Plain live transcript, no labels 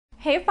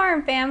Hey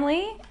Farm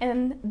family,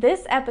 in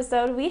this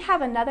episode we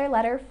have another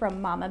letter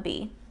from Mama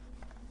B.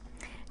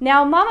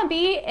 Now Mama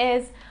B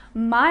is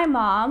my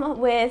mom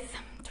with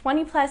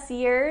 20 plus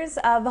years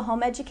of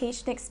home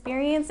education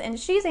experience, and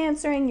she's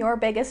answering your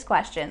biggest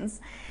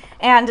questions.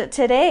 And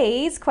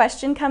today's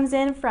question comes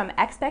in from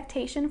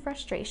Expectation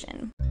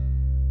Frustration.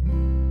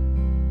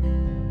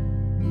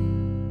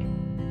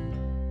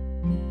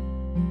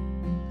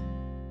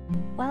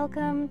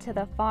 Welcome to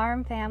the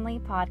Farm Family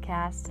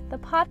Podcast, the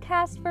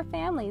podcast for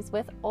families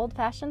with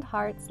old-fashioned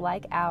hearts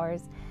like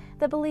ours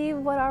that believe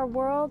what our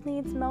world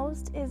needs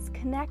most is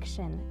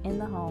connection in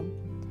the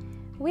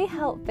home. We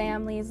help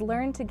families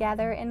learn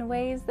together in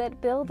ways that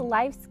build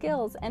life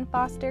skills and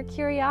foster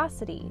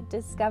curiosity,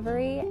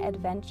 discovery,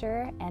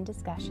 adventure, and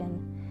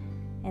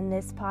discussion. In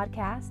this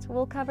podcast,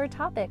 we'll cover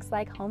topics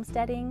like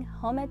homesteading,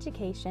 home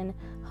education,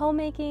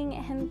 homemaking,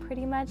 and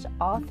pretty much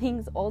all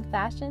things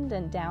old-fashioned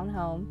and down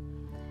home.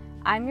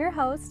 I'm your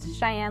host,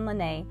 Cheyenne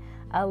Lene,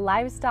 a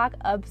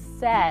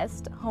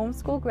livestock-obsessed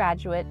homeschool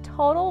graduate,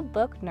 total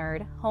book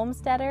nerd,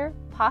 homesteader,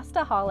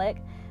 pastaholic,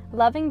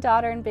 loving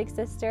daughter and big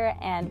sister,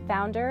 and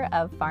founder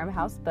of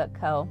Farmhouse Book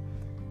Co.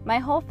 My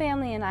whole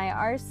family and I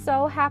are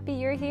so happy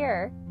you're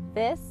here.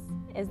 This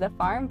is the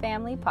Farm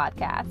Family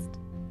Podcast.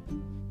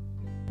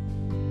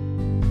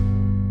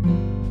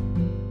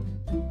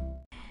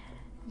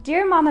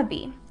 Dear Mama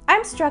B,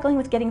 I'm struggling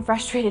with getting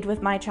frustrated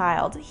with my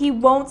child. He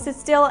won't sit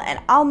still, and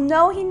I'll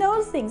know he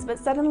knows things, but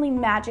suddenly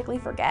magically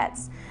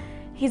forgets.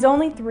 He's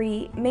only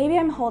 3. Maybe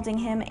I'm holding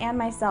him and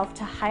myself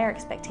to higher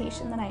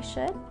expectation than I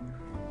should.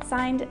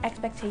 Signed,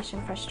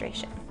 Expectation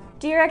Frustration.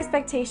 Dear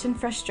Expectation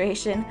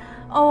Frustration,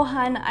 oh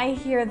hun, I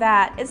hear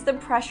that. It's the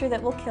pressure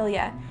that will kill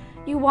ya.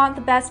 You want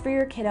the best for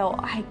your kiddo,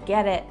 I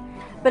get it.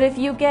 But if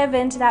you give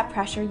in to that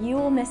pressure, you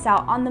will miss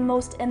out on the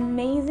most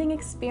amazing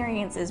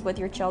experiences with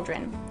your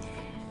children.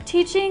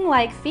 Teaching,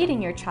 like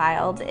feeding your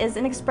child, is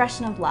an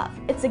expression of love.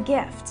 It's a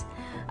gift.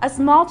 A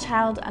small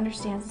child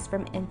understands this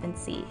from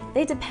infancy.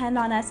 They depend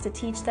on us to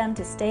teach them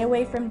to stay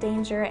away from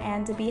danger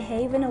and to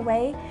behave in a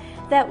way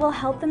that will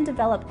help them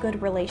develop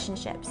good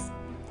relationships.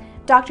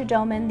 Dr.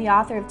 Doman, the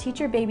author of Teach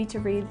Your Baby to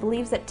Read,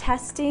 believes that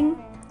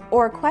testing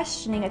or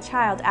questioning a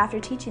child after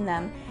teaching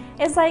them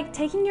is like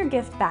taking your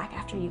gift back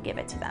after you give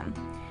it to them.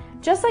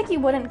 Just like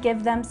you wouldn't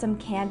give them some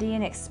candy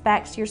and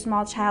expect your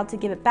small child to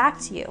give it back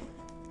to you.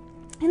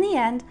 In the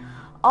end,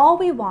 all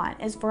we want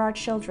is for our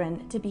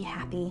children to be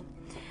happy,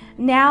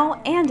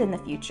 now and in the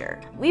future.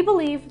 We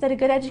believe that a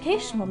good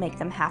education will make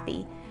them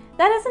happy.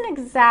 That isn't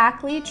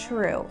exactly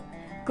true.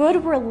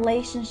 Good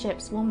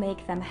relationships will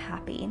make them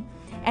happy,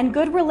 and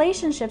good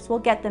relationships will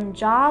get them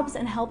jobs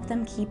and help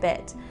them keep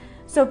it.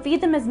 So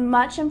feed them as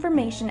much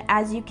information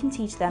as you can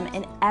teach them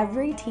in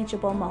every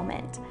teachable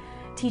moment.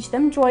 Teach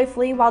them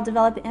joyfully while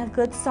developing a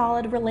good,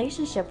 solid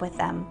relationship with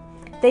them.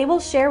 They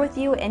will share with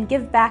you and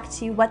give back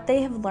to you what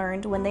they have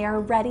learned when they are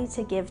ready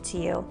to give to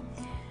you.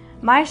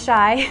 My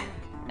Shy,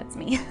 that's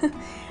me,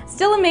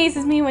 still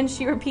amazes me when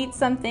she repeats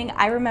something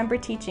I remember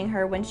teaching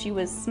her when she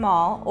was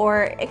small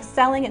or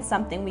excelling at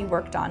something we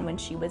worked on when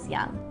she was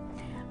young.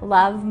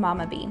 Love,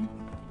 Mama B.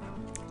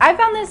 I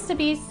found this to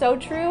be so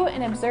true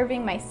in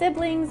observing my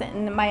siblings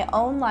and my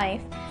own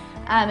life,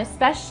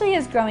 especially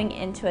as growing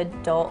into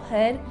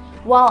adulthood.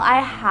 While I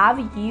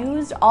have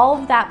used all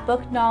of that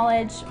book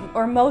knowledge,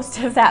 or most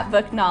of that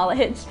book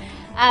knowledge,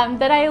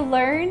 that I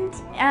learned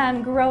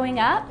growing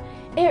up,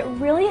 it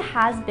really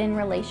has been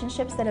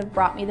relationships that have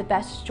brought me the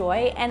best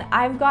joy, and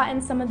I've gotten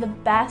some of the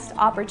best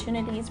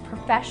opportunities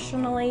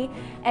professionally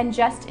and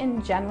just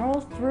in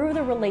general through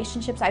the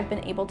relationships I've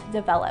been able to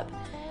develop.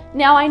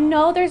 Now, I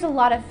know there's a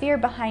lot of fear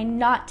behind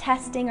not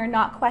testing or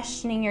not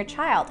questioning your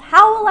child.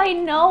 How will I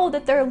know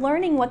that they're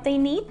learning what they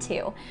need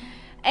to?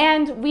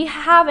 And we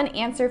have an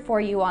answer for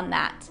you on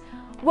that.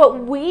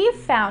 What we've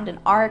found in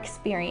our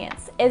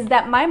experience is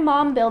that my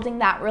mom building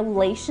that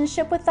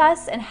relationship with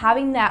us and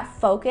having that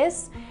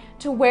focus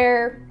to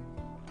where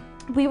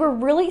we were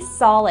really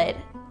solid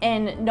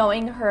in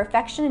knowing her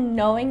affection and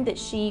knowing that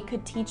she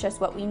could teach us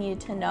what we needed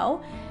to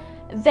know,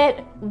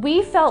 that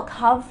we felt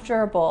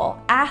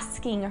comfortable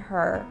asking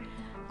her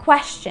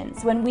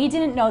questions when we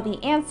didn't know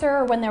the answer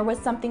or when there was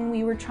something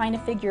we were trying to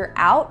figure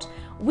out.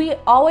 We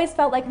always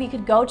felt like we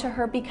could go to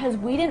her because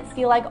we didn't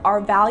feel like our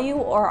value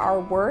or our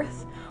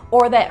worth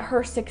or that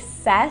her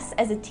success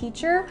as a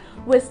teacher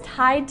was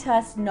tied to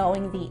us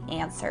knowing the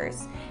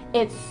answers.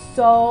 It's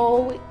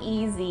so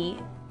easy.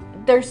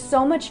 There's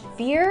so much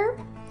fear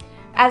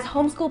as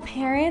homeschool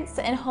parents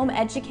and home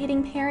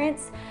educating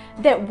parents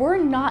that we're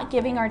not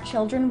giving our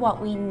children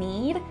what we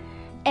need,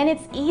 and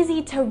it's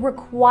easy to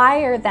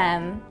require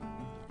them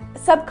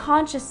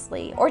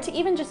subconsciously, or to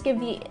even just give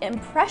the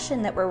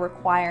impression that we're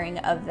requiring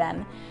of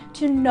them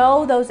to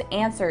know those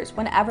answers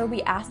whenever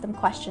we ask them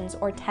questions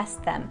or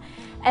test them.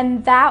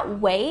 And that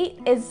weight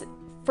is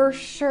for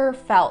sure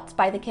felt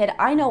by the kid.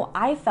 I know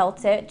I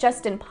felt it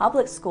just in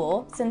public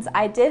school, since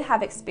I did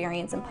have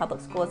experience in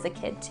public school as a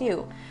kid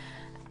too.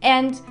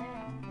 And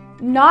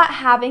not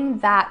having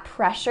that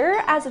pressure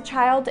as a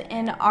child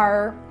in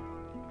our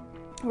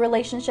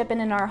relationship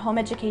and in our home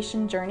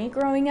education journey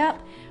growing up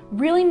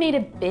really made a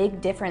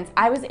big difference.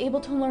 I was able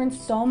to learn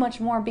so much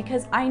more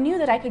because I knew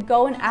that I could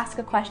go and ask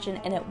a question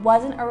and it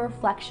wasn't a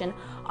reflection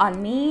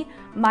on me,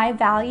 my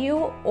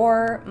value,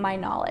 or my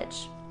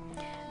knowledge.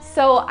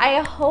 So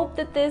I hope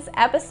that this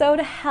episode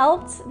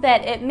helped,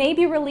 that it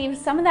maybe relieved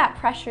some of that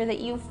pressure that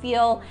you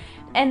feel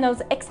and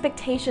those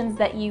expectations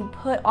that you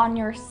put on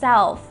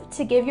yourself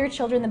to give your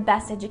children the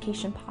best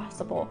education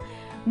possible.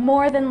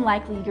 More than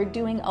likely, you're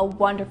doing a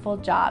wonderful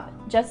job.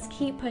 Just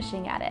keep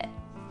pushing at it.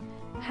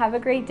 Have a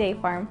great day,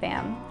 Farm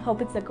Fam.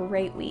 Hope it's a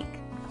great week.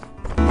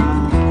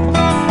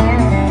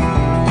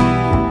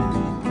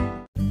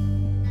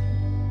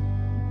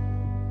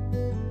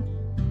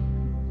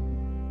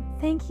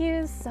 Thank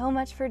you so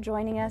much for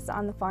joining us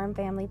on the Farm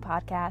Family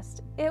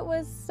Podcast. It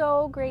was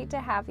so great to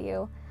have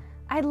you.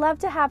 I'd love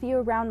to have you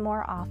around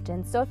more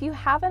often, so if you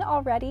haven't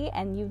already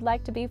and you'd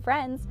like to be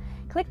friends,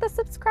 click the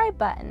subscribe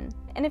button.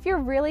 And if you're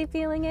really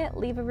feeling it,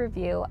 leave a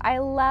review. I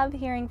love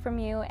hearing from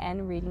you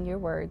and reading your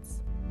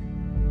words.